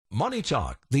Money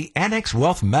Talk, the Annex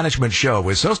Wealth Management Show,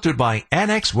 is hosted by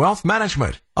Annex Wealth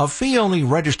Management, a fee-only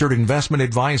registered investment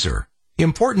advisor.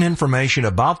 Important information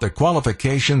about the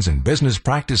qualifications and business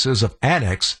practices of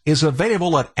Annex is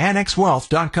available at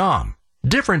annexwealth.com.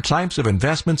 Different types of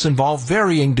investments involve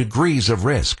varying degrees of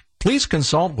risk. Please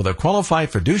consult with a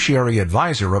qualified fiduciary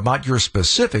advisor about your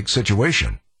specific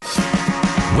situation.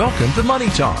 Welcome to Money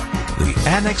Talk, the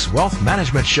Annex Wealth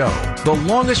Management Show, the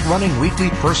longest-running weekly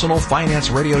personal finance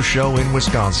radio show in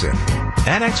Wisconsin.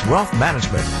 Annex Wealth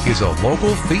Management is a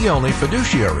local fee-only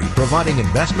fiduciary providing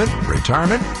investment,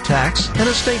 retirement, tax, and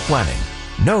estate planning.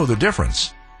 Know the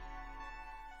difference.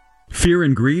 Fear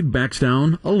and greed backs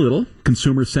down a little.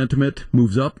 Consumer sentiment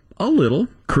moves up a little.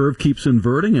 Curve keeps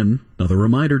inverting, and another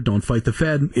reminder, don't fight the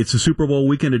Fed. It's the Super Bowl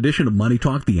weekend edition of Money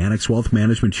Talk, the Annex Wealth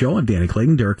Management Show. I'm Danny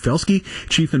Clayton. Derek Felske,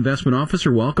 Chief Investment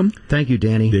Officer, welcome. Thank you,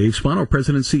 Danny. Dave Spano,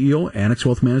 President and CEO, Annex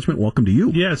Wealth Management, welcome to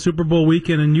you. Yeah, Super Bowl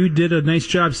weekend, and you did a nice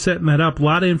job setting that up. A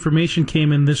lot of information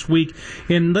came in this week,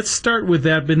 and let's start with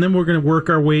that, and then we're going to work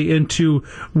our way into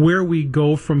where we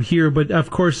go from here. But, of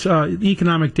course,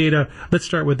 economic data, let's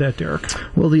start with that, Derek.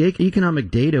 Well, the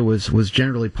economic data was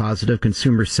generally positive.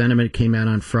 Consumer sentiment came out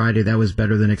on Friday. That was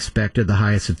better than expected, the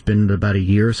highest it's been in about a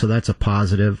year, so that's a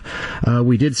positive.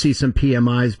 We did see some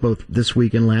PMIs both this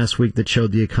week and last week that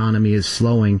showed the economy is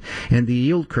slowing, and the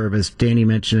yield curve, as Danny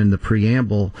mentioned in the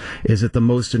preamble, is at the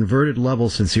most inverted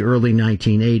level since the early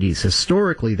 1980s.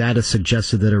 Historically, that has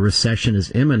suggested that a recession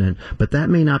is imminent, but that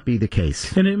may not be the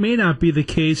case. And it may not be the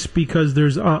case because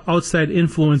there's outside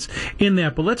influence in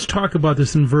that, but let's talk about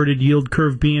this inverted yield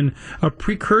curve being a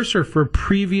precursor for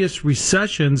previous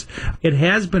recessions. It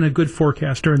has been a good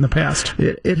forecaster in the past.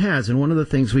 It has, and one of the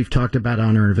things we've talked about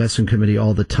on our investment committee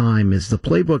all the time is the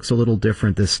playbook's a little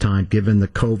different this time, given the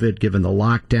COVID, given the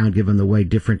lockdown, given the way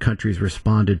different countries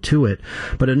responded to it.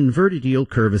 But an inverted yield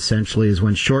curve essentially is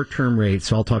when short-term rates,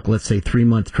 so I'll talk, let's say,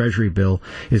 3-month Treasury bill,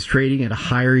 is trading at a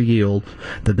higher yield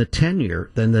than the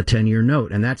 10-year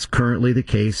note, and that's currently the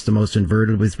case. The most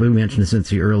inverted, as we mentioned, since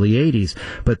the early 80s.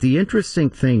 But the interesting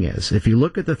thing is, if you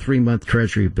look at the 3-month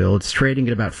Treasury bill, it's trading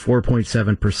at about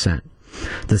 4.7%.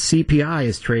 The CPI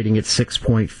is trading at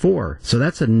 6.4, so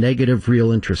that's a negative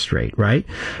real interest rate, right?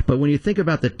 But when you think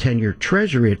about the 10-year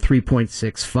Treasury at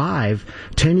 3.65,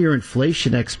 10-year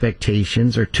inflation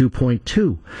expectations are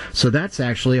 2.2, so that's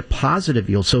actually a positive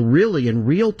yield. So really, in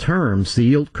real terms, the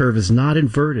yield curve is not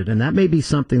inverted, and that may be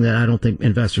something that I don't think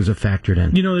investors have factored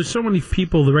in. You know, there's so many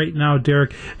people right now,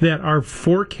 Derek, that are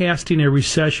forecasting a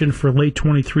recession for late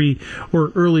 23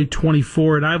 or early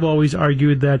 24, and I've always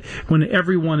argued that when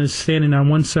everyone is standing on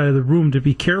one side of the room, to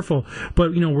be careful.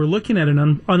 But, you know, we're looking at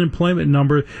an unemployment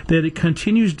number that it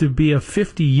continues to be a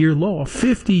 50-year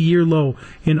low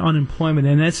in unemployment.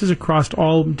 And this is across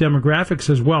all demographics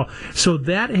as well. So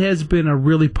that has been a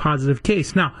really positive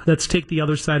case. Now, let's take the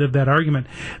other side of that argument.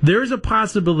 There's a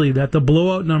possibility that the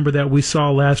blowout number that we saw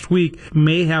last week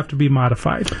may have to be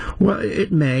modified. Well,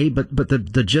 it may, but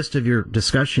the gist of your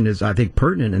discussion is, I think,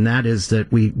 pertinent, and that is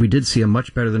that we did see a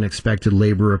much better than expected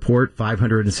labor report,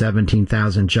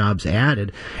 517,000 jobs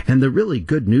added, and the really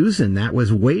good news in that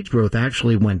was wage growth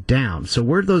actually went down. So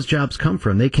where did those jobs come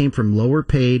from? They came from lower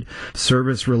paid,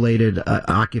 service-related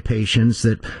occupations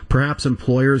that perhaps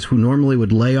employers who normally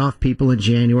would lay off people in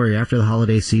January after the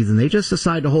holiday season, they just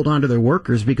decide to hold on to their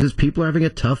workers because people are having a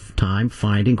tough time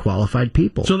finding qualified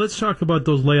people. So let's talk about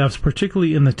those layoffs,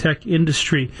 particularly in the tech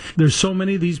industry. There's so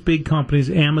many of these big companies,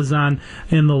 Amazon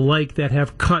and the like, that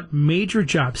have cut major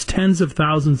jobs, tens of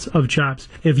thousands of jobs.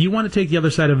 If you want to take the other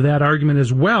side of that argument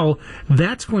as well,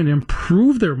 that's going to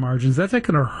improve their margins. That's not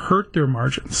going to hurt their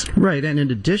margins. Right, and in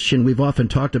addition, we've often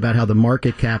talked about how the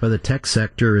market cap of the tech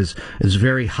sector is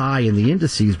very high in the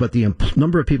indices, but the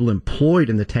number of people employed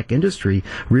in the tech industry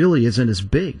really isn't as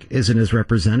big, isn't as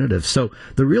representative. So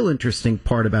the real interesting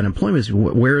part about employment is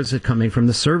where is it coming from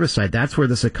the service side? That's where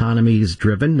this economy is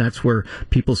driven. That's where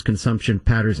people's consumption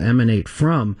patterns emanate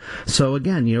from. So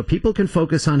again, you know, people can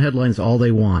focus on headlines all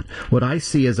they want. What I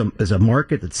see is a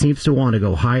market that seems to want to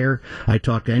go higher. I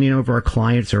talk to any of our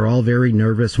clients, they're all very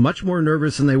nervous, much more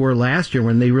nervous than they were last year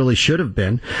when they really should have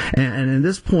been. And at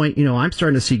this point, you know, I'm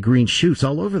starting to see green shoots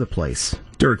all over the place.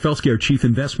 Derek Felske, our Chief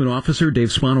Investment Officer.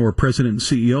 Dave Spano, our President and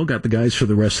CEO. Got the guys for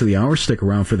the rest of the hour. Stick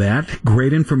around for that.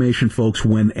 Great information, folks,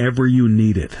 whenever you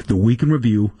need it. The Week in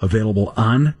Review, available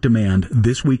on demand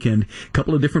this weekend. A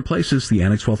couple of different places. The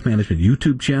Annex Wealth Management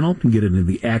YouTube channel. You can get it in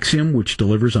the Axiom, which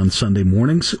delivers on Sunday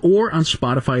mornings, or on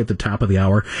Spotify at the top of the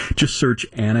hour. Just search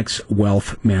Annex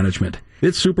Wealth Management.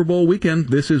 It's Super Bowl weekend.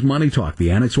 This is Money Talk,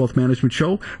 the Annex Wealth Management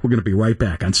Show. We're going to be right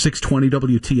back on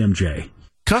 620 WTMJ.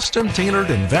 Custom-tailored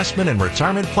investment and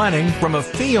retirement planning from a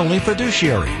fee-only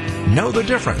fiduciary. Know the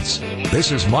difference.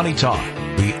 This is Money Talk,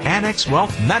 the Annex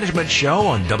Wealth Management Show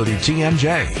on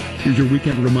WTMJ. Here's your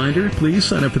weekend reminder. Please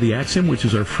sign up for the Axiom, which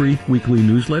is our free weekly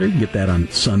newsletter. You get that on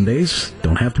Sundays.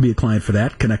 Don't have to be a client for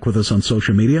that. Connect with us on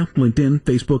social media, LinkedIn,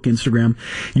 Facebook, Instagram,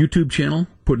 YouTube channel.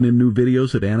 Putting in new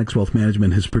videos that Annex Wealth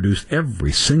Management has produced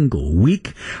every single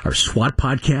week. Our SWAT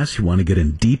podcast, you want to get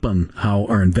in deep on how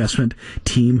our investment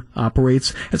team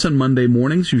operates. It's on Monday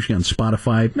mornings, usually on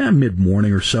Spotify,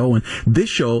 mid-morning or so. And this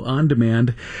show on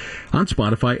demand on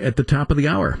Spotify at the top of the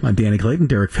hour. I'm Danny Clayton.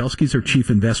 Derek Felske is our Chief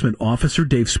Investment Officer.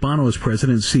 Dave Spano is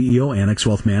President and CEO, Annex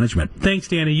Wealth Management. Thanks,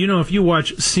 Danny. You know, if you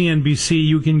watch CNBC,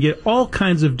 you can get all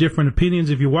kinds of different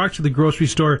opinions. If you walk to the grocery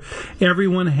store,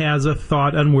 everyone has a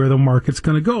thought on where the market's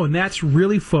going to go. And that's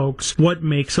really, folks, what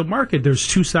makes a market. There's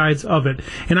two sides of it.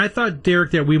 And I thought,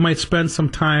 Derek, that we might spend some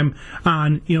time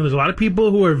on, there's a lot of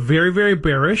people who are very, very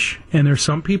bearish, and there's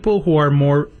some people who are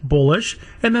more bullish,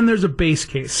 and then there's a base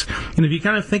case. And if you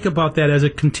kind of think about that as a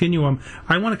continuum,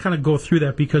 I want to kind of go through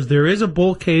that because there is a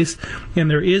bull case and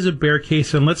there is a bear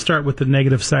case. And let's start with the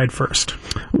negative side first.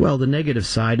 Well, the negative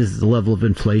side is the level of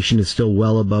inflation is still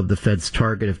well above the Fed's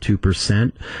target of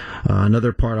 2%.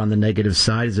 Another part on the negative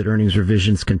side is that earnings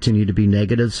revisions continue to be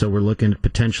negative, so we're looking at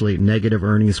potentially negative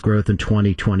earnings growth in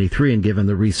 2023, and given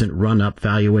the recent run-up,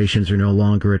 valuations are no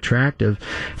longer attractive.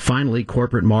 Finally,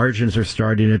 corporate margins are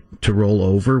starting to roll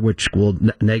over, which will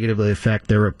negatively affect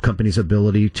their company's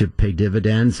ability to pay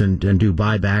dividends and do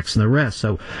buybacks and the rest.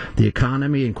 So the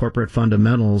economy and corporate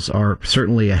fundamentals are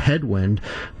certainly a headwind,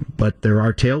 but there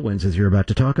are tailwinds, as you're about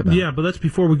to talk about. Yeah, but that's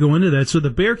before we go into that. So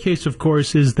the bear case, of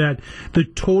course, is that the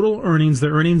total earnings, the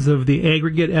earnings of the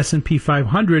aggregate S&P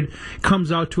 500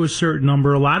 comes out to a certain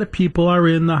number. A lot of people are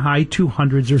in the high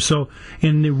 200s or so.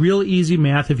 In the real easy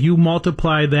math, if you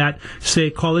multiply that, say,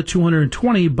 call it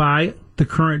 220 by the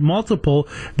current multiple,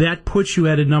 that puts you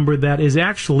at a number that is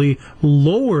actually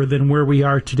lower than where we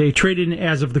are today, trading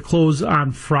as of the close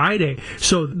on Friday.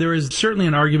 So there is certainly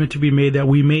an argument to be made that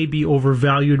we may be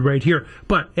overvalued right here.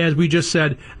 But as we just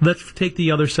said, let's take the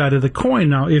other side of the coin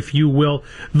now, if you will,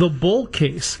 the bull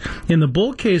case. And the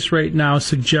bull case right now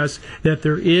suggests that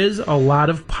there is a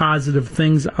lot of positive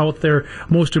things out there.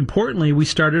 Most importantly, we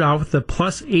started out with a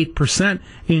plus 8%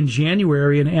 in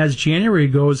January, and as January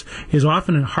goes, is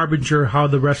often a harbinger how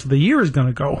the rest of the year is going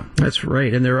to go. That's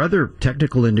right. And there are other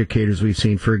technical indicators we've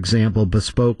seen. For example,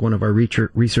 Bespoke, one of our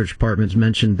research departments,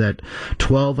 mentioned that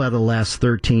 12 out of the last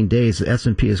 13 days, the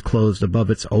S&P has closed above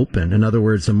its open. In other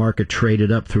words, the market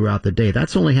traded up throughout the day.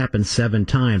 That's only happened 7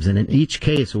 times, and in each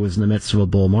case, it was in the midst of a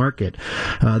bull market.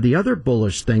 The other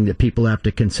bullish thing that people have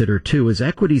to consider, too, is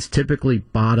equities typically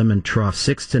bottom and trough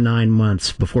 6 to 9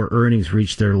 months before earnings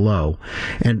reach their low.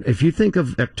 And if you think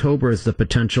of October as the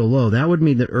potential low, that would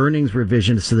mean that earnings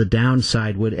revisions to the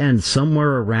downside would end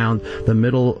somewhere around the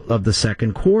middle of the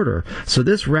second quarter. So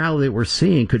this rally that we're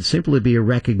seeing could simply be a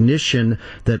recognition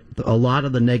that a lot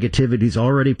of the negativity is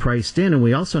already priced in, and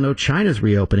we also know China's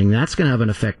reopening. That's going to have an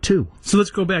effect too. So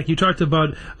let's go back. You talked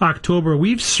about October.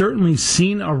 We've certainly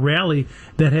seen a rally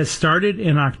that has started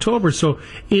in October. So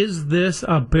is this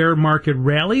a bear market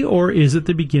rally, or is it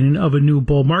the beginning of a new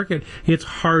bull market? It's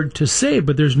hard to say,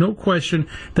 but there's no question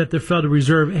that the Federal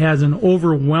Reserve has an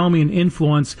overwhelming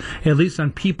influence, at least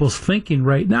on people's thinking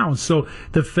right now. So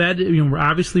the Fed,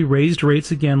 obviously raised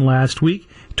rates again last week,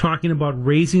 talking about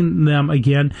raising them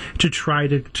again to try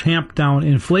to tamp down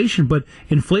inflation, but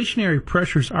inflationary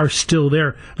pressures are still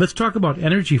there. Let's talk about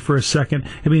energy for a second.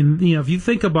 I mean, if you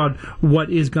think about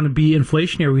what is going to be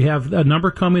inflationary, we have a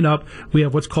number coming up. We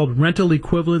have what's called rental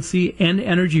equivalency and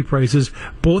energy prices,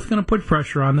 both going to put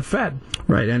pressure on the Fed.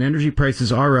 Right, and energy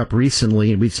prices are up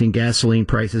recently, and we've seen gasoline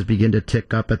prices begin to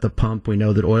tick up at the pump. We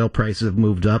know that oil prices have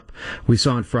moved up. We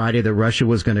saw on Friday that Russia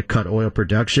was going to cut oil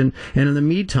production, and in the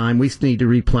meantime, we need to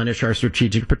replenish our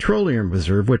strategic petroleum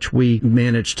reserve, which we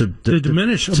managed to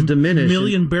diminish a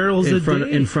million barrels a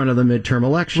day in front of the midterm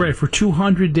election. Right, for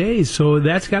 200 days. So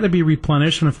that's got to be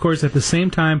replenished. And of course, at the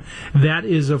same time, that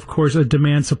is, of course, a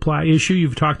demand supply issue.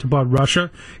 You've talked about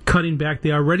Russia cutting back.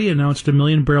 They already announced 1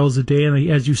 million barrels a day. And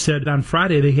as you said on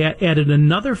Friday, they had added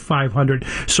another 500.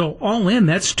 So all in,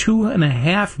 that's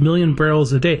 2.5 million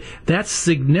barrels a day. That's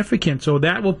significant. So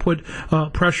that will put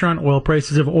pressure on oil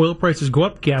prices. If oil prices go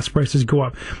up, gas prices go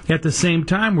up. At the same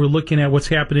time, we're looking at what's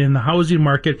happening in the housing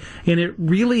market, and it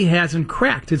really hasn't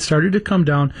cracked. It started to come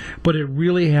down, but it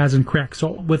really hasn't cracked.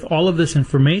 So with all of this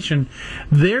information,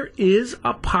 there is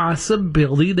a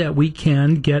possibility that we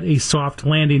can get a soft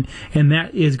landing, and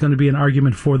that is going to be an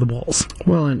argument for the bulls.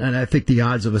 Well, and I think the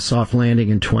odds of a soft landing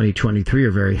in 2023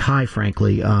 are very high,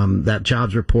 frankly. That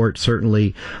jobs report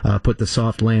certainly put the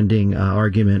soft landing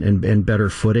argument in better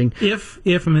footing.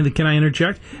 Can I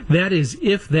interject? That is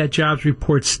if that jobs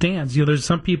report stands. There's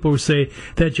some people who say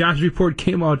that jobs report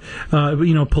came out,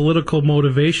 political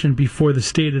motivation before the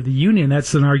State of the Union.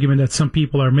 That's an argument that some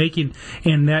people are making,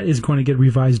 and that is going to get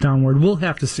revised downward. We'll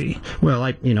have to see. Well,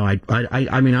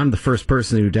 I'm the first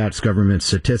person who doubts government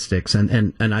statistics,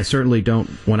 and I certainly don't.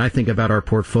 When I think about our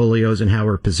portfolios and how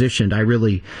we're positioned, I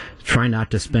really try not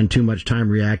to spend too much time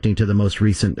reacting to the most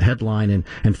recent headline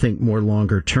and think more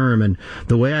longer term. And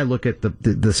the way I look at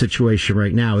the situation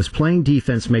right now is playing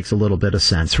defense makes a little bit of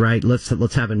sense, right? Let's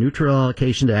have a neutral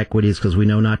allocation to equities because we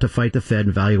know not to fight the Fed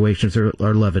and valuations are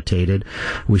levitated.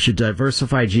 We should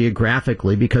diversify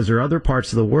geographically because there are other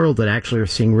parts of the world that actually are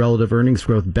seeing relative earnings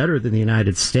growth better than the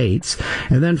United States.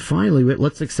 And then finally,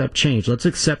 let's accept change. Let's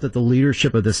accept that the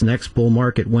leadership of this next bull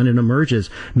market, when it emerges,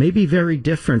 may be very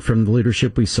different from the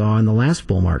leadership we saw in the last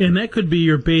bull market. And that could be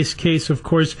your base case. Of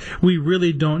course, we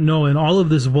really don't know. And all of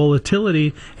this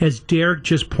volatility, as Derek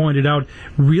just pointed out,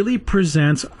 really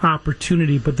presents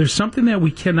opportunity. But there's something that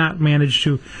we cannot manage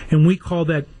to, and we call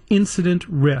that incident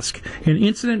risk. And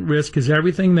incident risk is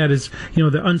everything that is,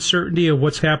 the uncertainty of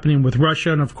what's happening with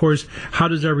Russia, and of course, how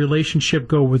does our relationship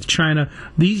go with China?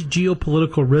 These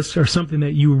geopolitical risks are something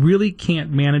that you really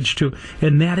can't manage to,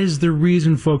 and that is the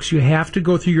reason, folks, you have to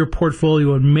go through your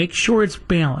portfolio and make sure it's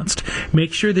balanced.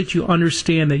 Make sure that you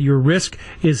understand that your risk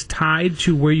is tied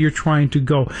to where you're trying to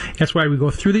go. That's why we go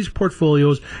through these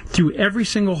portfolios, through every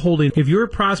single holding. If you're a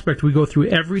prospect, we go through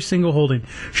every single holding.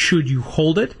 Should you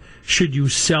hold it? Should you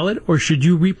sell it, or should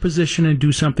you reposition and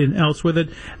do something else with it?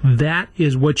 That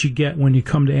is what you get when you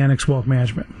come to Annex Wealth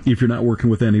Management. If you're not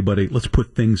working with anybody, let's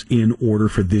put things in order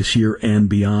for this year and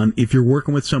beyond. If you're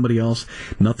working with somebody else,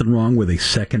 nothing wrong with a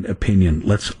second opinion.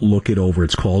 Let's look it over.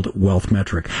 It's called Wealth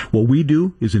Metric. What we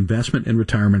do is investment and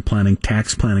retirement planning,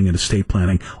 tax planning, and estate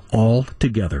planning all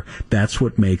together. That's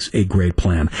what makes a great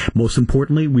plan. Most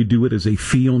importantly, we do it as a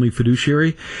fee-only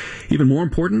fiduciary. Even more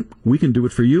important, we can do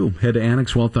it for you. Head to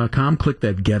annexwealth.com, click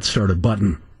that Get Started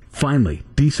button. Finally,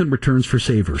 decent returns for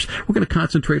savers. We're going to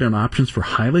concentrate on options for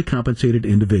highly compensated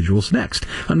individuals next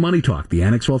on Money Talk, the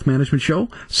Annex Wealth Management Show,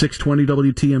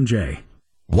 620 WTMJ.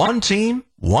 One team,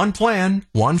 one plan,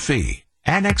 one fee.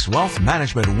 Annex Wealth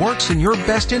Management works in your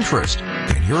best interest.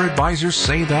 Can your advisors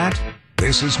say that?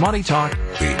 This is Money Talk,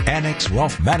 the Annex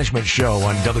Wealth Management Show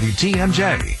on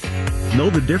WTMJ. Know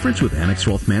the difference with Annex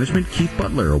Wealth Management? Keith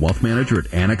Butler, a wealth manager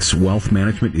at Annex Wealth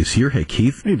Management, is here. Hey,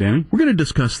 Keith. Hey, Danny. We're going to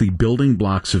discuss the building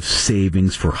blocks of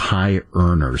savings for high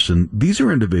earners. And these are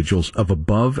individuals of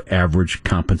above average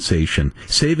compensation.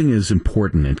 Saving is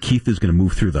important, and Keith is going to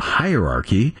move through the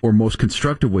hierarchy or most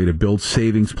constructive way to build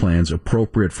savings plans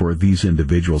appropriate for these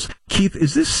individuals. Keith,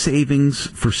 is this savings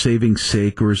for saving's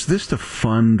sake, or is this to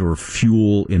fund or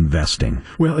fuel investing?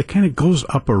 Well, it kind of goes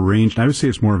up a range, and I would say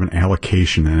it's more of an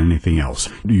allocation than anything else.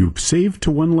 You save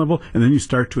to one level, and then you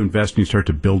start to invest, and you start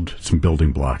to build some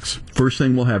building blocks. First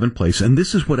thing we'll have in place, and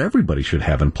this is what everybody should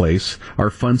have in place, are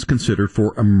funds considered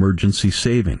for emergency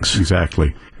savings.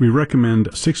 Exactly. We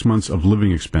recommend 6 months of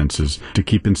living expenses to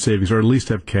keep in savings, or at least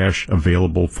have cash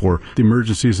available for the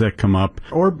emergencies that come up,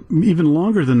 or even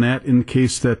longer than that in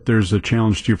case that there's a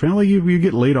challenge to your family. You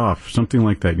get laid off, something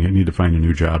like that, and you need to find a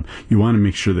new job. You want to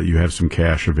make sure that you have some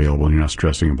cash available and you're not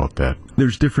stressing about that.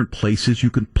 There's different places you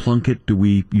can plunk it. Do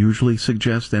we usually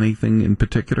suggest anything in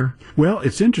particular? Well,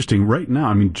 it's interesting. Right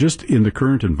now, just in the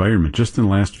current environment, just in the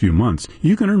last few months,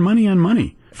 you can earn money on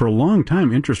money. For a long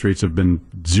time, interest rates have been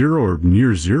zero or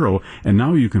near zero, and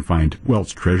now you can find,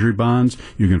 it's treasury bonds,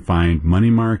 you can find money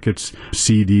markets,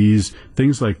 CDs,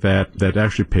 things like that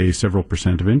actually pay several %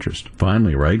 of interest.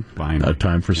 Finally, right? Finally. A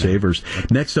time for savers.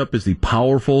 Next up is the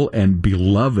powerful and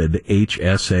beloved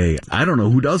HSA. I don't know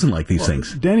who doesn't like these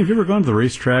things. Danny, have you ever gone to the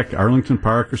racetrack, Arlington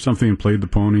Park or something, and played the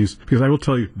ponies? Because I will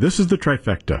tell you, this is the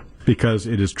trifecta, because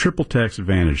it is triple tax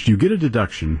advantage. You get a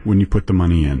deduction when you put the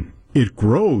money in. It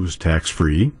grows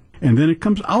tax-free, and then it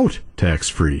comes out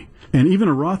tax-free. And even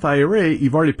a Roth IRA,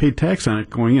 you've already paid tax on it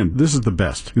going in. This is the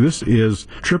best. This is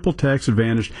triple tax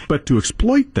advantage. But to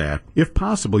exploit that, if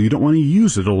possible, you don't want to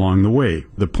use it along the way.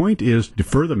 The point is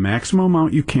defer the maximum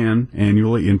amount you can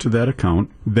annually into that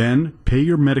account, then pay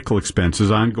your medical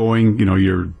expenses, ongoing,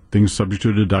 your things subject to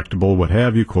a deductible, what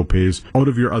have you, co-pays, out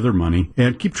of your other money,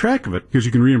 and keep track of it because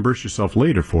you can reimburse yourself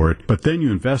later for it. But then you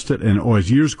invest it, and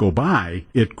as years go by,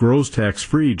 it grows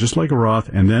tax-free, just like a Roth,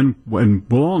 and then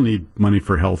we'll all need money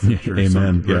for health insurance.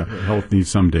 Amen. Health needs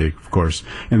someday, of course,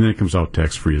 and then it comes out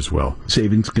tax-free as well.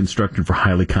 Savings constructed for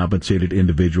highly compensated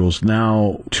individuals.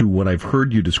 Now, to what I've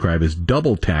heard you describe as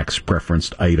double tax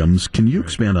preferenced items. Can you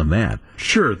expand on that?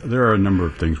 Sure. There are a number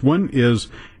of things. One is,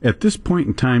 at this point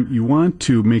in time, you want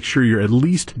to make sure you're at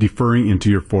least deferring into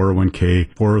your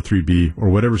 401k, 403b, or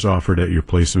whatever's offered at your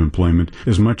place of employment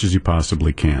as much as you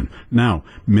possibly can. Now,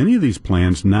 many of these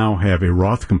plans now have a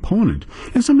Roth component,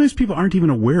 and sometimes people aren't even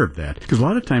aware of that. Because a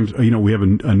lot of times, we have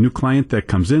a new client that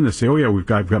comes in, they say, oh yeah,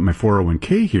 I've got my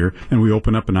 401k here, and we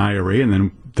open up an IRA,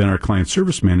 and then our client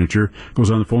service manager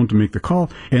goes on the phone to make the call,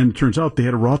 and it turns out they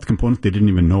had a Roth component they didn't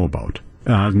even know about.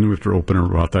 And we have to open a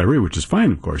Roth IRA, which is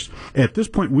fine, of course. At this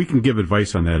point, we can give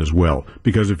advice on that as well,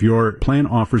 because if your plan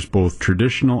offers both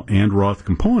traditional and Roth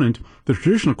component, the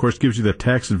traditional, of course, gives you that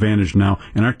tax advantage now,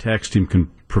 and our tax team can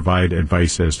provide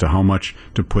advice as to how much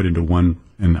to put into one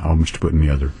and how much to put in the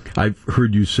other. I've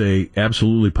heard you say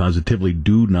absolutely positively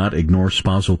do not ignore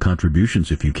spousal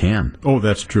contributions if you can. Oh,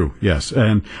 that's true, yes.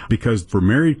 And because for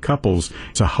married couples,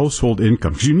 it's a household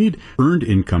income. Because you need earned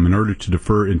income in order to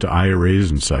defer into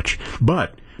IRAs and such.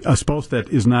 But a spouse that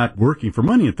is not working for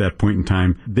money at that point in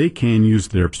time, they can use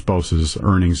their spouse's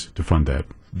earnings to fund that.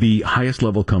 The highest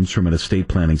level comes from an estate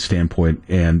planning standpoint,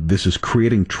 and this is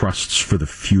creating trusts for the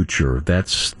future.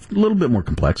 That's a little bit more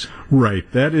complex. Right.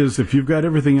 That is, if you've got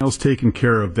everything else taken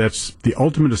care of, that's the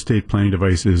ultimate estate planning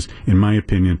device is, in my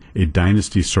opinion, a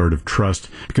dynasty sort of trust.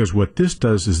 Because what this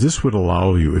does is this would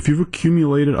allow you, if you've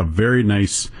accumulated a very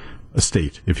nice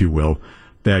estate, if you will,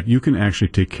 that you can actually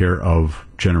take care of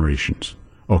generations.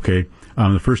 Okay?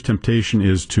 The first temptation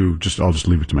is I'll just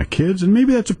leave it to my kids, and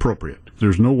maybe that's appropriate.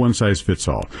 There's no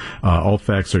one-size-fits-all. All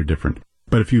facts are different.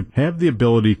 But if you have the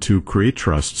ability to create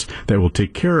trusts that will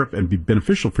take care of and be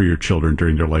beneficial for your children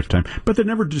during their lifetime, but that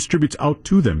never distributes out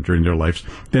to them during their lives,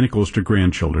 then it goes to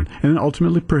grandchildren, and then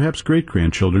ultimately perhaps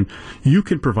great-grandchildren, you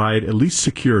can provide at least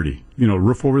security,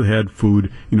 roof over the head,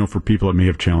 food, for people that may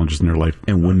have challenges in their life.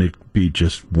 And wouldn't it be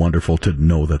just wonderful to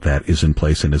know that that is in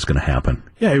place and is going to happen?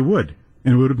 Yeah, it would.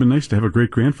 And it would have been nice to have a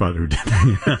great-grandfather who did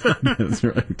that. That's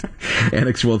right.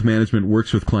 Annex Wealth Management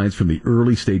works with clients from the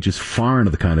early stages far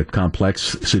into the kind of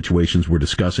complex situations we're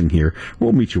discussing here.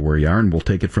 We'll meet you where you are, and we'll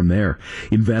take it from there.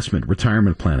 Investment,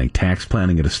 retirement planning, tax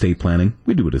planning, and estate planning.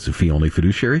 We do it as a fee-only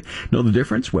fiduciary. Know the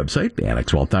difference? Website,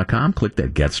 annexwealth.com. Click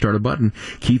that Get Started button.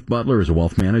 Keith Butler is a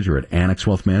wealth manager at Annex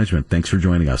Wealth Management. Thanks for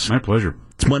joining us. My pleasure.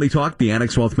 It's Money Talk, the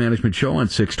Annex Wealth Management Show on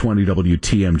 620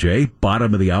 WTMJ.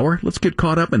 Bottom of the hour. Let's get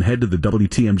caught up and head to the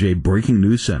WTMJ Breaking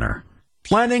News Center.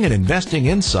 Planning and investing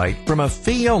insight from a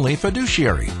fee-only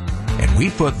fiduciary. And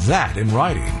we put that in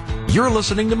writing. You're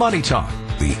listening to Money Talk,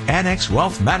 the Annex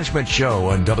Wealth Management Show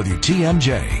on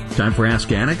WTMJ. Time for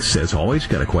Ask Annex. As always,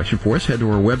 got a question for us? Head to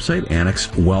our website,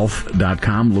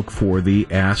 annexwealth.com. Look for the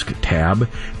Ask tab.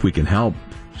 If we can help,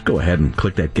 go ahead and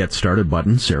click that Get Started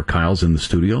button. Sarah Kyle's in the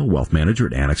studio, wealth manager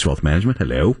at Annex Wealth Management.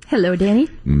 Hello. Hello, Danny.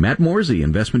 Matt Morsey,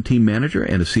 investment team manager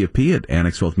and a CFP at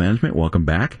Annex Wealth Management. Welcome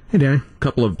back. Hey, Danny.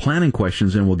 Couple of planning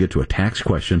questions, and we'll get to a tax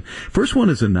question. First one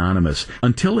is anonymous.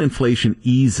 Until inflation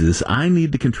eases, I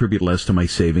need to contribute less to my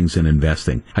savings and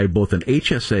investing. I have both an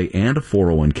HSA and a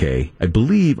 401k. I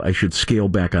believe I should scale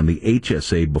back on the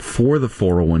HSA before the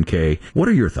 401k. What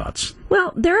are your thoughts?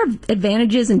 Well, there are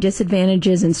advantages and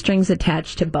disadvantages and strings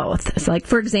attached to both. So like,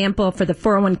 for example, for the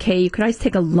 401k, you could always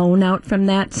take a loan out from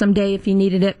that someday if you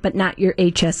needed it, but not your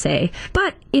HSA.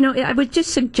 But, I would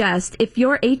just suggest if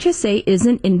your HSA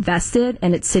isn't invested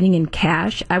and it's sitting in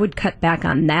cash, I would cut back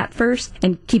on that first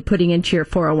and keep putting into your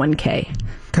 401k.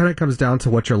 Kind of comes down to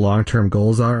what your long-term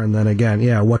goals are, and then again,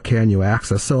 what can you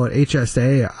access? So at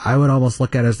HSA, I would almost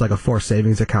look at it as like a forced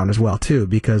savings account as well, too,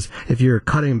 because if you're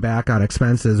cutting back on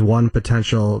expenses, one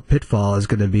potential pitfall is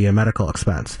going to be a medical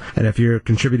expense. And if you're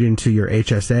contributing to your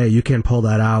HSA, you can pull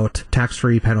that out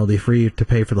tax-free, penalty-free to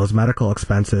pay for those medical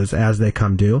expenses as they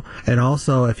come due. And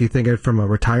also, if you think of it from a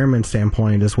retirement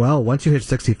standpoint as well, once you hit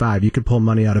 65, you can pull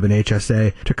money out of an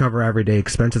HSA to cover everyday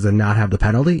expenses and not have the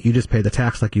penalty. You just pay the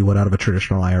tax like you would out of a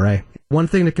traditional traditional IRA. One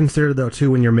thing to consider, though,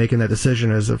 too, when you're making that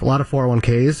decision is if a lot of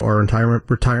 401ks or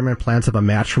retirement plans have a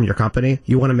match from your company,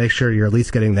 you want to make sure you're at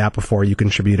least getting that before you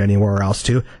contribute anywhere else,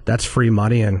 too. That's free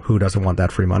money, and who doesn't want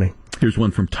that free money? Here's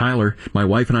one from Tyler. My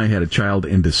wife and I had a child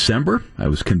in December. I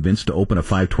was convinced to open a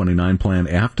 529 plan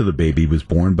after the baby was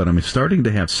born, but I'm starting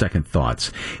to have second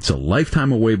thoughts. It's a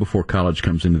lifetime away before college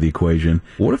comes into the equation.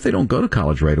 What if they don't go to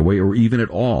college right away or even at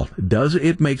all? Does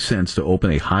it make sense to open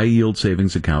a high-yield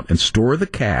savings account and store the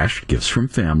cash, gifts from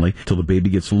family, till the baby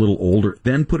gets a little older,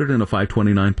 then put it in a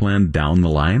 529 plan down the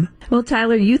line? Well,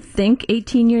 Tyler, you think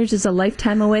 18 years is a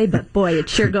lifetime away, but boy, it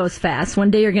sure goes fast. One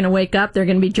day you're going to wake up, they're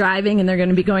going to be driving, and they're going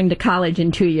to be going to college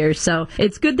in 2 years. So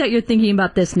it's good that you're thinking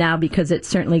about this now because it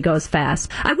certainly goes fast.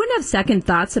 I wouldn't have second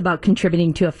thoughts about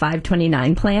contributing to a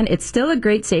 529 plan. It's still a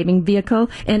great saving vehicle,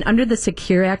 and under the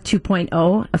Secure Act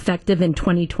 2.0, effective in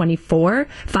 2024,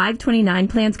 529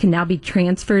 plans can now be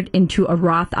transferred into a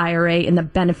Roth IRA in the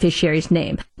beneficiary's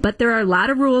name. But there are a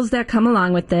lot of rules that come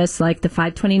along with this, like the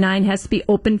 529 has to be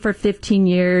open for 15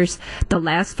 years, the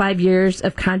last 5 years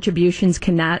of contributions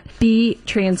cannot be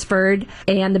transferred,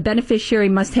 and the beneficiary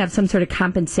must have some sort of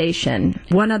compensation.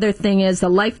 One other thing is the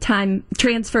lifetime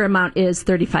transfer amount is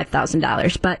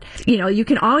 $35,000. But, you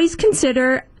can always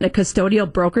consider a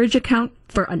custodial brokerage account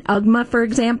for an UGMA, for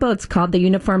example. It's called the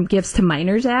Uniform Gifts to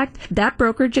Minors Act. That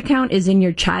brokerage account is in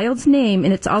your child's name,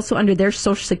 and it's also under their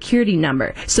Social Security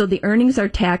number. So the earnings are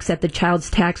taxed at the child's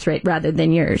tax rate rather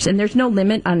than yours. And there's no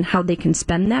limit on how they can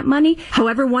spend that money.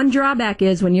 However, one drawback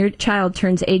is when your child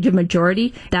turns age of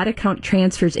majority, that account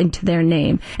transfers into their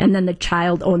name, and then the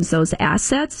child owns those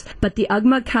assets. But the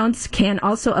UGMA accounts can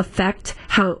also affect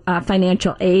how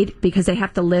financial aid, because they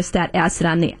have to list that asset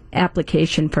on the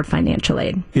application for financial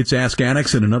aid. It's Ask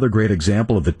Annex, and another great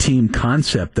example of the team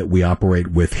concept that we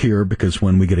operate with here, because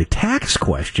when we get a tax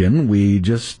question, we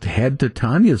just head to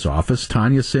Tanya's office.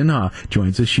 Tanya Sinha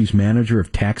joins us. She's manager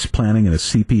of tax planning and a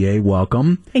CPA.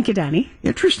 Welcome. Thank you, Danny.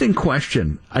 Interesting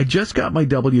question. I just got my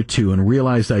W-2 and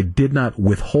realized I did not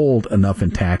withhold enough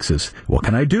in taxes. What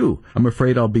can I do? I'm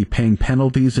afraid I'll be paying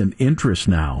penalties and interest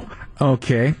now.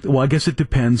 Okay. Well, I guess it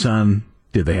depends on,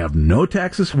 did they have no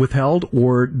taxes withheld,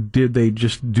 or did they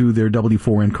just do their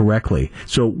W-4 incorrectly?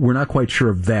 So we're not quite sure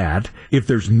of that. If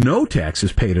there's no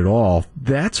taxes paid at all,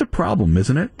 that's a problem,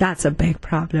 isn't it? That's a big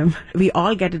problem. We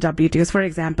all get a W-2s. For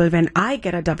example, when I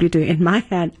get a W-2 in my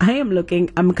hand,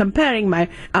 I'm comparing my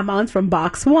amounts from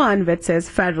box 1, which says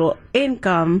federal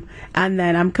income, and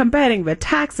then I'm comparing with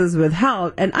taxes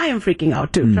withheld, and I am freaking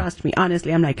out too. Trust me,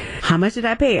 honestly. I'm like, how much did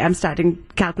I pay? I'm starting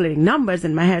calculating numbers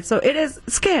in my head. So it is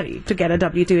scary to get a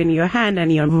W-2 in your hand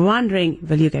and you're wondering,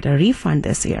 will you get a refund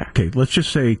this year? Okay, let's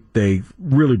just say they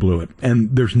really blew it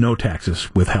and there's no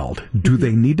taxes withheld. Do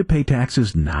they need to pay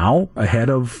taxes now ahead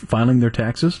of filing their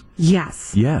taxes?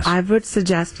 Yes. Yes. I would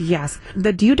suggest yes.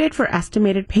 The due date for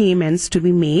estimated payments to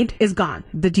be made is gone.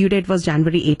 The due date was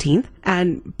January 18th,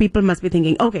 and people must be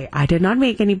thinking, okay, I did not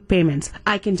make any payments.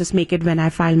 I can just make it when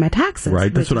I file my taxes.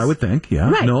 Right, that's what I would think,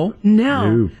 yeah. Right.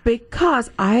 No, because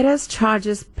IRS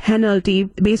charges penalty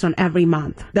based on every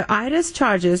month. The IRS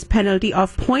charges penalty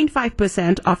of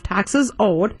 0.5% of taxes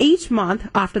owed each month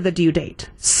after the due date.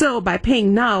 So by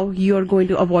paying now, you're going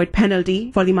to avoid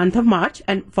penalty for the month of March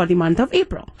and for the month of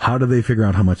April. How do they figure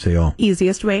out how much they owe?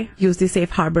 Easiest way, use the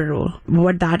safe harbor rule.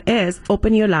 What that is,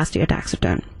 open your last year tax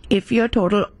return. If your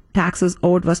total taxes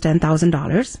owed was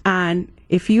 $10,000, and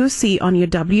if you see on your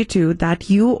W-2 that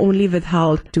you only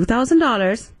withheld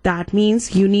 $2,000, that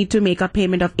means you need to make a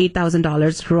payment of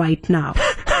 $8,000 right now.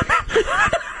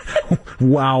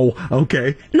 Wow.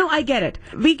 Okay. No, I get it.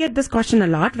 We get this question a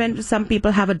lot when some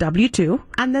people have a W-2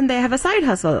 and then they have a side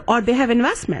hustle or they have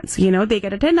investments. They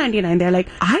get a 1099. They're like,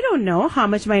 I don't know how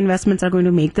much my investments are going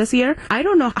to make this year. I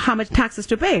don't know how much taxes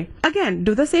to pay. Again,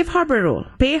 do the safe harbor rule.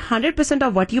 Pay 100%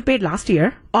 of what you paid last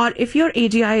year. Or if your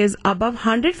AGI is above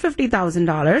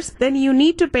 $150,000, then you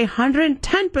need to pay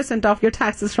 110% of your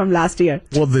taxes from last year.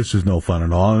 Well, this is no fun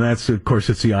at all. And that's, of course,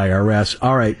 it's the IRS.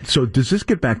 All right. So does this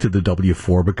get back to the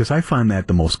W-4? Because I find that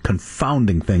the most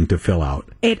confounding thing to fill out.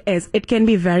 It is. It can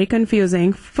be very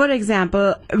confusing. For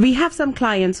example, we have some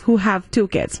clients who have 2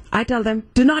 kids. I tell them,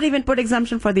 do not even put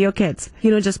exemption for your kids.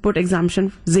 Just put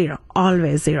exemption 0.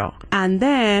 Always 0. And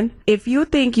then, if you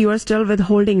think you are still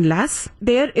withholding less,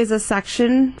 there is a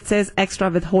section that says extra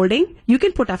withholding. You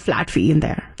can put a flat fee in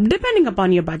there. Depending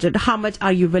upon your budget, how much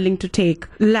are you willing to take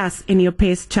less in your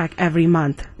paycheck every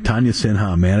month? Tanya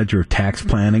Sinha, manager of tax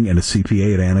planning and a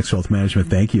CPA at Annex Wealth Management.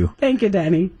 Thank you. Thank you,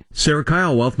 Danny. Sarah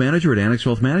Kyle, Wealth Manager at Annex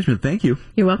Wealth Management, thank you.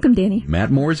 You're welcome, Danny.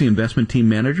 Matt Moore is the Investment Team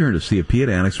Manager and a CFP at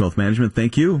Annex Wealth Management,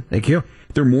 thank you. Thank you.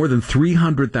 There are more than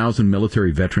 300,000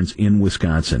 military veterans in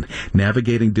Wisconsin.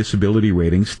 Navigating disability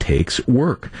ratings takes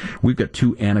work. We've got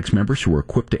 2 Annex members who are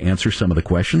equipped to answer some of the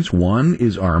questions. One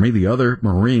is Army, the other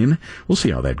Marine. We'll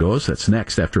see how that goes. That's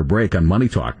next after a break on Money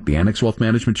Talk, the Annex Wealth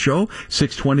Management Show,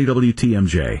 620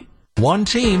 WTMJ. One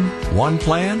team, one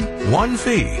plan, one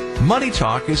fee. Money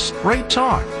Talk is straight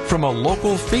talk from a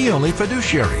local fee-only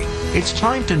fiduciary. It's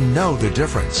time to know the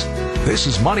difference. This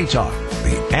is Money Talk,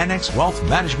 the Annex Wealth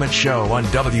Management Show on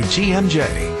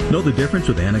WTMJ. Know the difference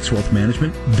with Annex Wealth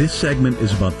Management? This segment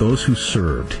is about those who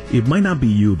served. It might not be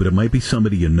you, but it might be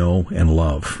somebody you know and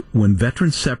love. When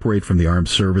veterans separate from the armed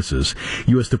services,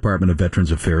 U.S. Department of Veterans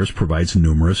Affairs provides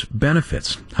numerous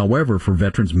benefits. However, for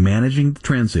veterans managing the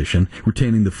transition,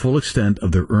 retaining the full extent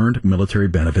of their earned military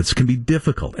benefits can be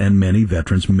difficult, and many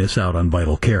veterans miss out on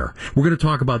vital care. We're going to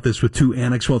talk about this with 2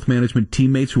 Annex Wealth Management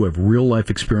teammates who have real-life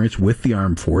experience with the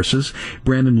armed forces.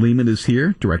 Brandon Lehman is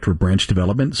here, Director of Branch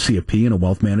Development, CFP, and a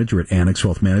Wealth Manager at Annex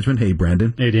Wealth Management. Hey,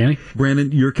 Brandon. Hey, Danny.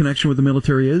 Brandon, your connection with the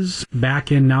military is?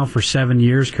 Back in now for 7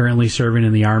 years, currently serving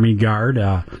in the Army Guard,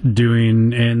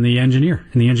 doing in the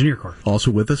Engineer Corps.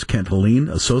 Also with us, Kent Helene,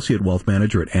 Associate Wealth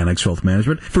Manager at Annex Wealth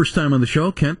Management. First time on the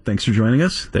show. Kent, thanks for joining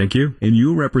us. Thank you. And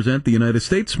you represent the United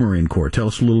States Marine Corps. Tell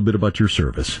us a little bit about your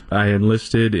service. I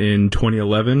enlisted in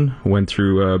 2011, went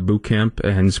through boot camp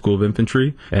and School of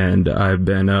Infantry, and I've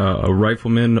been a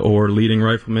rifleman or leading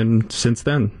rifleman since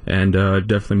then, and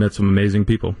definitely met some amazing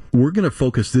people. We're going to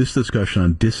focus this discussion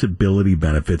on disability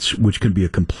benefits, which can be a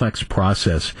complex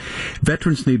process.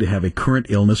 Veterans need to have a current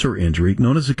illness or injury,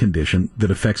 known as a condition, that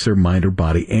affects their mind or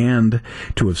body, and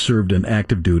to have served in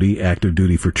active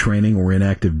duty for training, or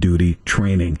inactive duty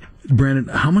training. Brandon,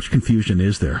 how much confusion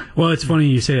is there? Well, it's funny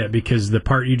you say that, because the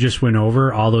part you just went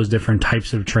over, all those different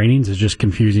types of trainings, is just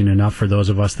confusing enough for those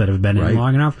of us that have been in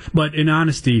long enough. But in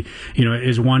honesty,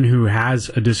 as one who has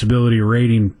a disability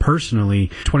rating personally,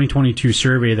 2022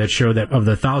 survey that showed that of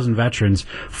the 1,000 veterans,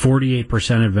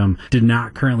 48% of them did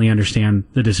not currently understand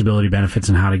the disability benefits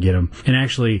and how to get them. And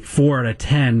actually, 4 out of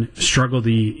 10 struggled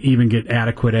to even get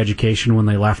adequate education when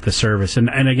they left the service. And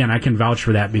again, I can vouch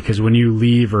for that, because when you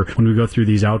leave or when we go through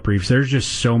these outbriefs, there's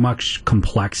just so much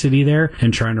complexity there,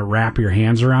 and trying to wrap your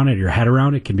hands around it, your head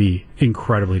around it, can be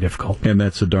incredibly difficult. And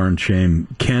that's a darn shame.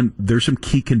 Ken, there's some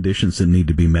key conditions that need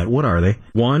to be met. What are they?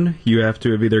 1, you have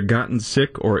to have either gotten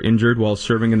sick or injured while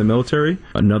serving in the military.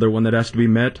 Another one that has to be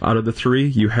met out of the 3,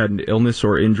 you had an illness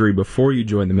or injury before you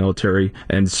joined the military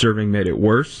and serving made it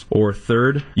worse. Or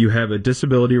 3rd, you have a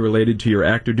disability related to your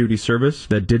active duty service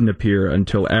that didn't appear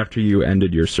until after you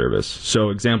ended your service.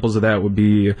 So examples of that would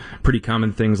be pretty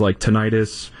common things like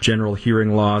tinnitus, general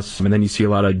hearing loss, and then you see a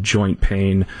lot of joint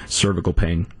pain, cervical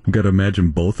pain. I've got to imagine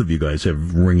both of you guys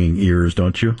have ringing ears,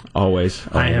 don't you? Always.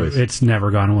 I have. It's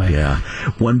never gone away. Yeah.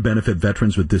 One benefit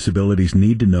veterans with disabilities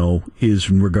need to know is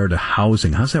in regard to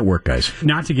housing. How's that work, guys?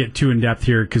 Not to get too in-depth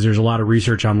here, because there's a lot of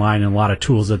research online and a lot of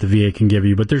tools that the VA can give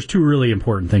you, but there's 2 really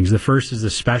important things. The first is the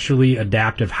specially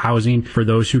adaptive housing for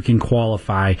those who can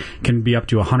qualify, can be up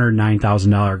to a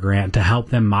 $109,000 grant to help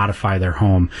them modify their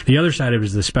home. The other side of it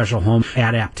is the special home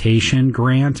adaptation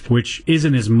grant, which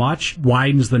isn't as much,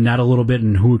 widens the net a little bit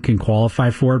and who can qualify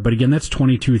for it. But again, that's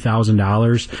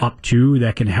 $22,000 up to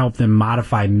that can help them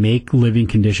modify, make living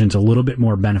conditions a little bit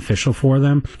more beneficial for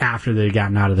them after they've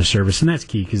gotten out of the service. And that's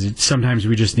key, because sometimes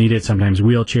we just need it, sometimes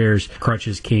wheelchairs,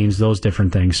 crutches, canes, those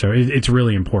different things. So it's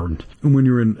really important. When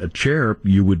you're in a chair,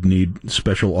 you would need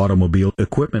special automobile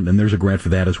equipment, and there's a grant for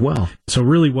that as well. So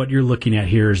really what you're looking at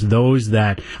here is those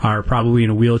that are probably in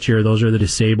a wheelchair, those are the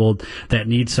disabled that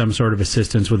need some sort of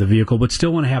assistance with a vehicle, but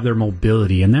still want to have their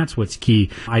mobility, and that's what's key.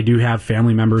 I do have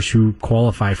family members who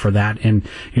qualify for that, and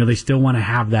they still want to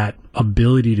have that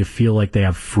ability to feel like they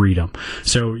have freedom.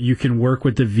 So you can work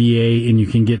with the VA and you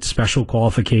can get special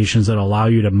qualifications that allow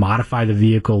you to modify the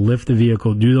vehicle, lift the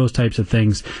vehicle, do those types of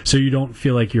things, so you don't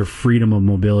feel like your freedom of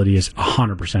mobility is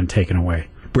 100% taken away.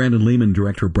 Brandon Lehman,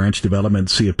 Director of Branch Development,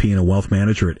 CFP, and a Wealth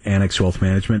Manager at Annex Wealth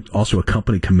Management, also a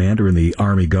company commander in the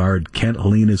Army Guard. Kent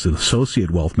Helene is an Associate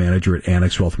Wealth Manager at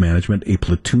Annex Wealth Management, a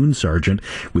platoon sergeant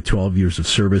with 12 years of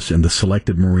service in the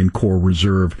Selected Marine Corps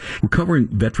Reserve. We're covering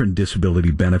veteran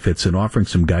disability benefits and offering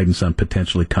some guidance on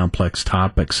potentially complex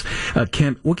topics.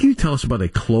 Kent, what can you tell us about a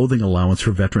clothing allowance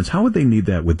for veterans? How would they need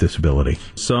that with disability?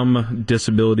 Some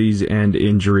disabilities and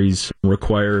injuries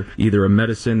require either a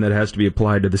medicine that has to be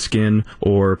applied to the skin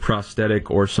or or prosthetic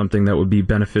or something that would be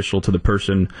beneficial to the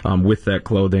person with that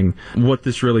clothing. What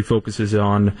this really focuses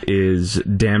on is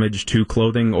damage to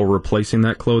clothing or replacing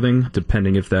that clothing,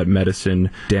 depending if that medicine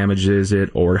damages it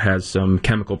or has some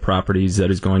chemical properties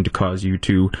that is going to cause you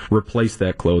to replace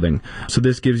that clothing. So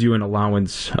this gives you an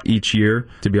allowance each year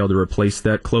to be able to replace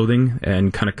that clothing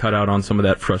and kind of cut out on some of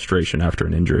that frustration after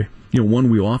an injury. One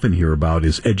we often hear about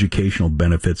is educational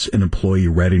benefits and employee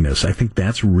readiness. I think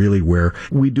that's really where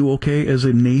we do okay as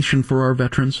a nation for our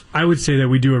veterans. I would say that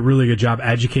we do a really good job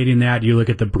educating that. You look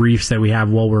at the briefs that we have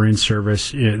while we're in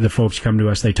service, the folks come to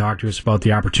us, they talk to us about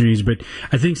the opportunities. But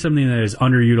I think something that is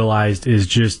underutilized is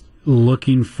just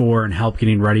looking for and help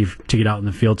getting ready to get out in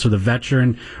the field. So the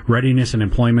veteran readiness and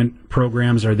employment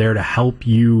programs are there to help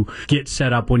you get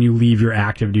set up when you leave your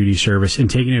active duty service, and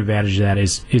taking advantage of that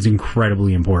is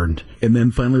incredibly important. And then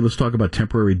finally, let's talk about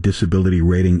temporary disability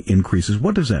rating increases.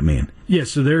 What does that mean? Yeah,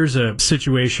 so there's a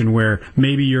situation where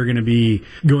maybe you're going to be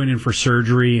going in for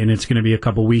surgery and it's going to be a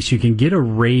couple weeks. You can get a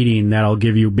rating that'll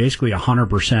give you basically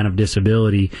 100% of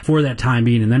disability for that time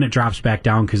being, and then it drops back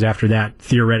down because after that,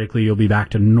 theoretically, you'll be back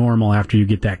to normal after you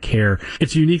get that care.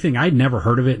 It's a unique thing. I'd never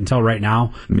heard of it until right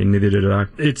now. I mean, neither did I.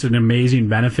 It's an amazing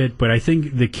benefit, but I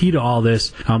think the key to all this,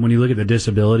 when you look at the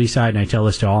disability side, and I tell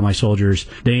this to all my soldiers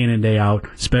day in and day out,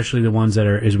 especially the ones that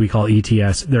are, as we call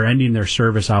ETS, they're ending their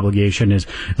service obligation, is,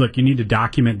 look, you need to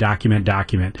document.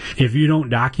 If you don't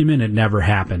document, it never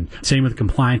happened. Same with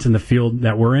compliance in the field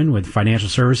that we're in with financial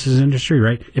services industry,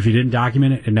 right? If you didn't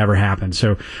document it, it never happened.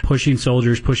 So pushing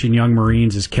soldiers, pushing young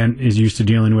Marines, as Kent is used to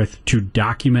dealing with, to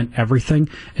document everything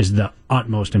is the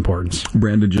utmost importance.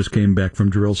 Brandon just came back from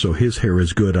drill, so his hair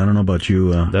is good. I don't know about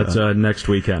you. That's next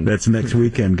weekend. That's next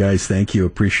weekend, guys. Thank you.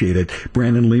 Appreciate it.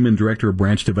 Brandon Lehman, Director of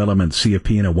Branch Development,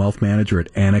 CFP, and a Wealth Manager at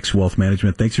Annex Wealth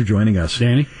Management. Thanks for joining us.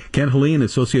 Danny. Ken Helene,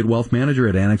 Associate Wealth Manager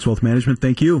at Annex Wealth Management.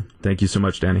 Thank you. Thank you so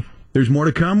much, Danny. There's more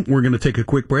to come. We're going to take a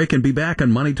quick break and be back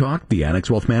on Money Talk, the Annex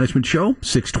Wealth Management Show,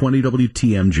 620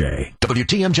 WTMJ.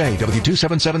 WTMJ,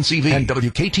 W277CV, and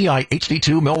WKTI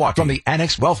HD2 Milwaukee from the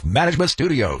Annex Wealth Management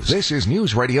Studios. This is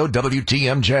News Radio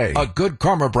WTMJ, a Good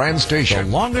Karma brand station,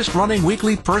 the longest running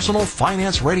weekly personal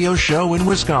finance radio show in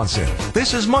Wisconsin.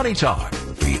 This is Money Talk,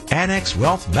 the Annex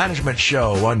Wealth Management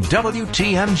Show on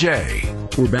WTMJ.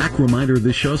 We're back. Reminder,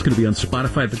 this show is going to be on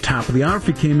Spotify at the top of the hour. If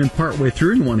you came in partway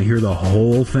through and you want to hear the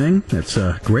whole thing, that's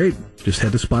great. Just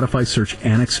head to Spotify, search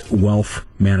Annex Wealth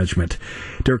Management.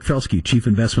 Derek Felske, Chief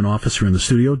Investment Officer in the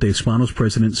studio. Dave Spano's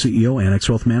President and CEO, Annex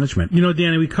Wealth Management. You know,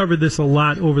 Danny, we covered this a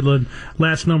lot over the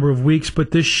last number of weeks, but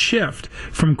this shift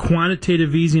from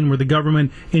quantitative easing, where the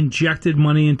government injected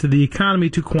money into the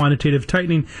economy, to quantitative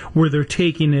tightening, where they're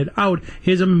taking it out,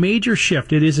 is a major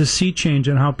shift. It is a sea change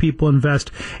in how people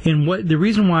invest. And the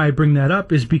reason why I bring that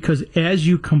up is because as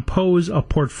you compose a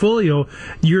portfolio,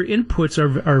 your inputs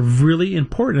are really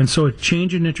important. And so a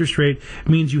change in interest rate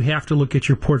means you have to look at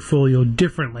your portfolio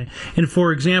differently. And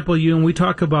for example, when we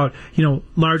talk about,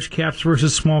 large caps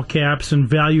versus small caps and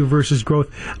value versus growth,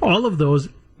 all of those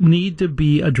need to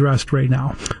be addressed right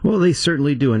now. Well, they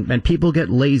certainly do, and people get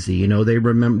lazy. They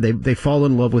remember they fall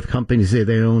in love with companies that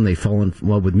they own. They fall in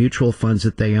love with mutual funds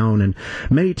that they own, and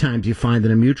many times you find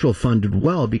that a mutual fund did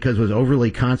well because it was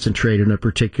overly concentrated in a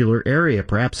particular area.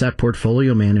 Perhaps that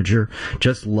portfolio manager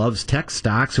just loves tech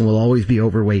stocks and will always be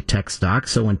overweight tech stocks.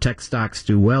 So when tech stocks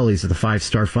do well, he's the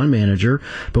 5-star fund manager.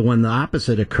 But when the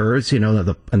opposite occurs, and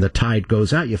the tide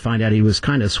goes out, you find out he was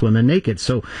kind of swimming naked.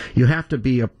 So you have to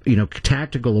be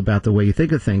tactical about the way you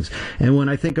think of things. And when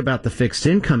I think about the fixed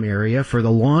income area, for the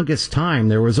longest time,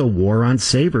 there was a war on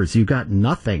savers. You got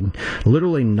nothing,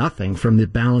 literally nothing, from the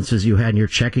balances you had in your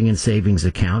checking and savings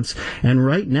accounts. And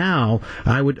right now,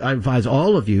 I advise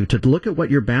all of you to look at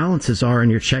what your balances are in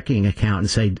your checking account and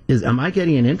say, am I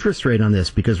getting an interest rate on this?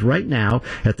 Because right now,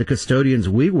 at the custodians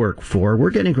we work for, we're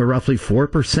getting roughly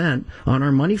 4% on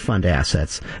our money fund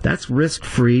assets. That's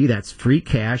risk-free. That's free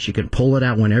cash. You can pull it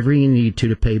out whenever you need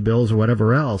to pay bills or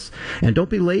whatever else. And don't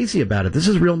be lazy about it. This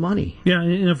is real money. Yeah,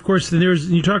 and of course,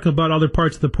 you talk about other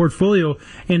parts of the portfolio,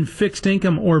 and fixed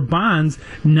income or bonds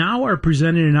now are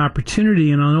presenting an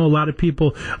opportunity. And I know a lot of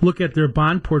people look at their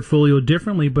bond portfolio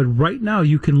differently, but right now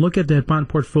you can look at that bond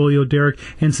portfolio, Derek,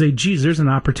 and say, geez, there's an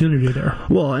opportunity there.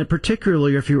 Well, and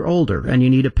particularly if you're older and you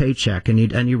need a paycheck and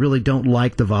you really don't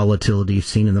like the volatility you've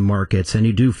seen in the markets, and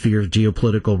you do fear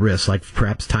geopolitical risks, like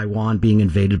perhaps Taiwan being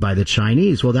invaded by the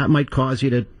Chinese, well, that might cause you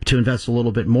to invest a little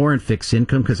little bit more in fixed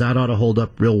income because that ought to hold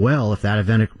up real well if that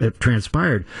event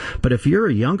transpired. But if you're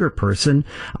a younger person,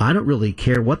 I don't really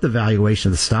care what the valuation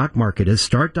of the stock market is.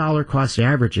 Start dollar cost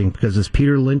averaging, because as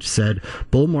Peter Lynch said,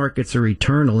 bull markets are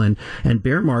eternal and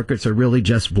bear markets are really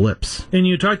just blips. And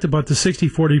you talked about the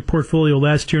 60-40 portfolio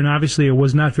last year, and obviously it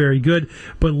was not very good,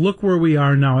 but look where we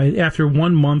are now. After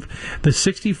 1 month, the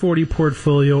 60-40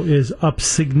 portfolio is up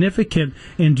significant.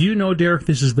 And do you know, Derek,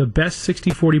 this is the best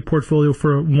 60-40 portfolio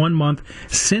for 1 month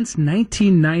since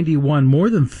 1991, more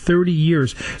than 30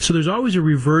 years. So there's always a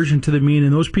reversion to the mean,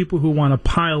 and those people who want to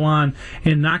pile on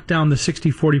and knock down the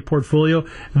 60-40 portfolio,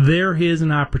 there is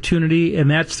an opportunity, and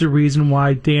that's the reason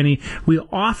why, Danny, we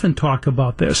often talk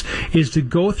about this, is to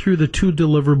go through the two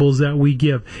deliverables that we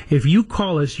give. If you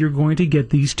call us, you're going to get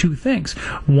these two things.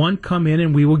 One, come in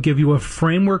and we will give you a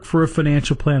framework for a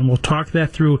financial plan. We'll talk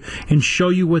that through and show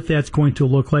you what that's going to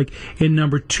look like. And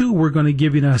number two, we're going to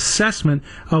give you an assessment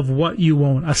of what you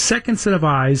own, a second set of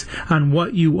eyes on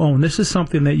what you own. This is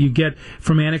something that you get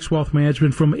from Annex Wealth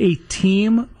Management, from a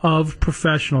team of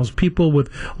professionals, people with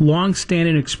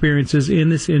long-standing experiences in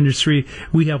this industry.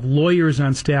 We have lawyers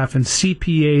on staff and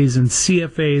CPAs and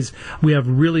CFAs. We have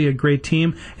really a great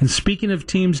team. And speaking of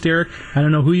teams, Derek, I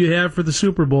don't know who you have for the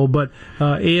Super Bowl, but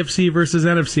AFC versus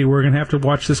NFC, we're going to have to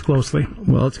watch this closely.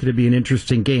 Well, it's going to be an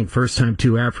interesting game. First time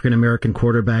two African-American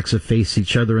quarterbacks have faced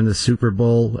each other in the Super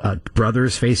Bowl,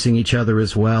 brothers facing each other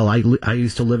as well. I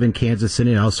used to live in Kansas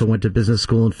City. I also went to business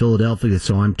school in Philadelphia,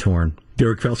 so I'm torn.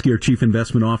 Derek Felske, our Chief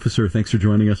Investment Officer, thanks for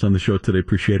joining us on the show today.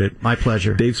 Appreciate it. My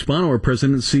pleasure. Dave Spano, our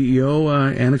President and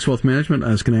CEO, Annex Wealth Management. I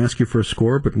was going to ask you for a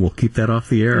score, but we'll keep that off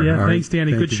the air. Yeah, all thanks, right.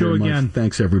 Danny. Thank Good you show very much. again.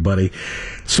 Thanks, everybody.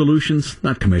 Solutions,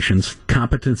 not commissions.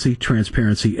 Competency,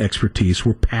 transparency, expertise.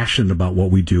 We're passionate about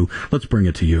what we do. Let's bring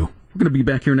it to you. We're going to be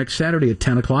back here next Saturday at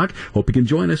 10 o'clock. Hope you can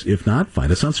join us. If not,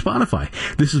 find us on Spotify.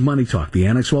 This is Money Talk, the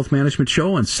Annex Wealth Management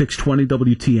Show on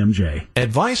 620 WTMJ.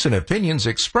 Advice and opinions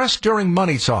expressed during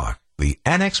Money Talk, the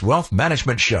Annex Wealth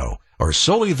Management Show, are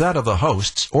solely that of the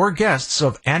hosts or guests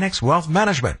of Annex Wealth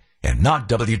Management and not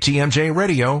WTMJ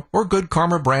Radio or Good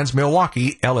Karma Brands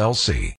Milwaukee, LLC.